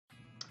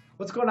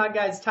What's going on,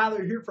 guys?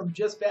 Tyler here from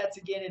Just Bats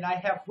again, and I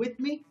have with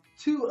me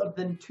two of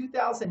the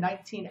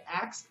 2019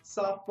 Axe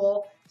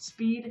Softball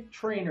Speed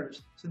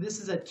Trainers. So this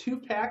is a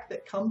two-pack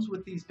that comes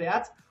with these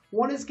bats.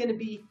 One is going to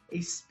be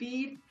a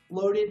speed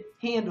loaded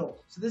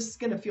handle. So this is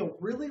going to feel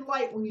really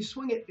light when you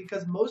swing it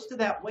because most of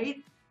that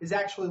weight is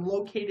actually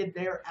located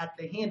there at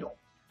the handle.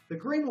 The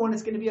green one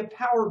is going to be a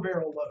power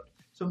barrel load.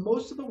 So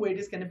most of the weight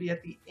is going to be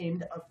at the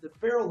end of the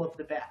barrel of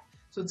the bat.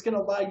 So it's going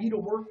to allow you to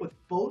work with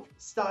both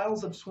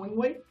styles of swing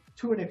weight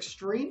to an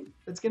extreme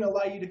that's going to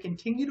allow you to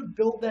continue to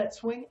build that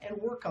swing and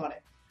work on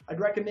it. I'd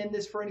recommend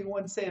this for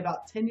anyone, say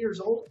about 10 years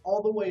old,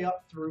 all the way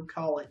up through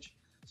college.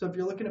 So if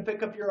you're looking to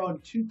pick up your own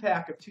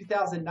two-pack of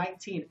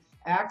 2019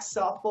 Axe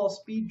Softball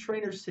Speed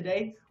Trainers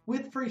today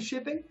with free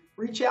shipping,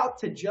 reach out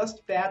to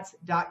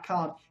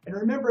JustBats.com. And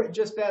remember, at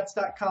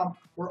JustBats.com,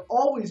 we're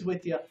always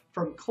with you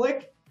from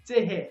click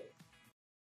to hit.